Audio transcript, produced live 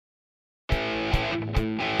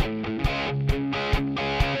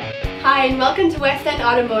Hi, and welcome to westend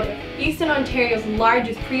Automotive, Eastern Ontario's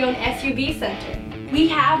largest pre-owned SUV center. We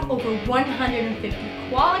have over 150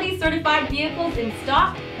 quality certified vehicles in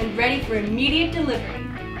stock and ready for immediate delivery.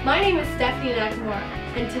 My name is Stephanie Nakamura,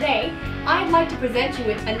 and today I'd like to present you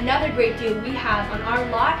with another great deal we have on our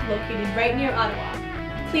lot located right near Ottawa.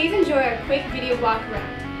 Please enjoy our quick video walk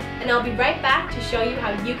around, and I'll be right back to show you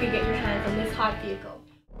how you can get your hands on this hot vehicle.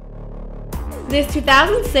 This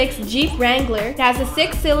 2006 Jeep Wrangler has a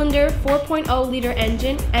 6-cylinder 4.0-liter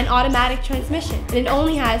engine and automatic transmission, and it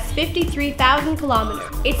only has 53,000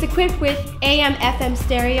 kilometers. It's equipped with AM/FM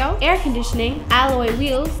stereo, air conditioning, alloy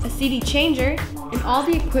wheels, a CD changer, and all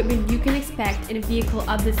the equipment you can expect in a vehicle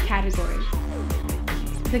of this category.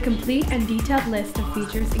 The complete and detailed list of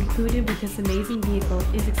features included with this amazing vehicle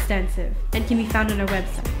is extensive and can be found on our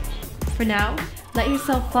website. For now, let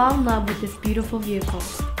yourself fall in love with this beautiful vehicle.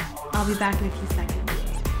 I'll be back in a few seconds.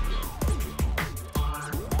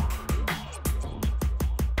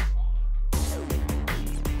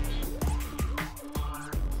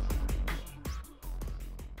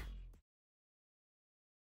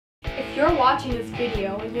 If you're watching this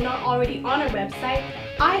video and you're not already on our website,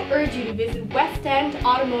 I urge you to visit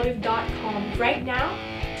westendautomotive.com right now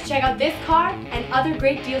to check out this car and other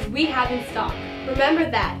great deals we have in stock. Remember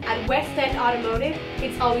that at westend Automotive,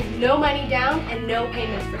 it's always no money down and no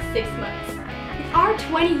payments for 6 months. With our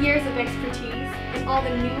 20 years of expertise and all the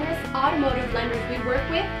numerous automotive lenders we work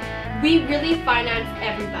with, we really finance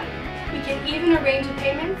everybody. We can even arrange the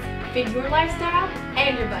payments, fit your lifestyle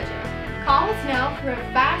and your budget. Call us now for a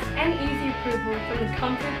fast and easy approval from the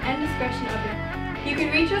comfort and discretion of your home. You can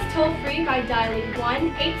reach us toll-free by dialing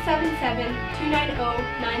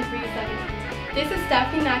 1-877-290-9378. This is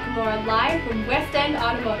Stephanie Nakamura live from westend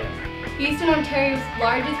Automotive, Eastern Ontario's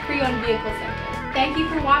largest pre-owned vehicle center. Thank you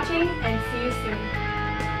for watching and see you soon.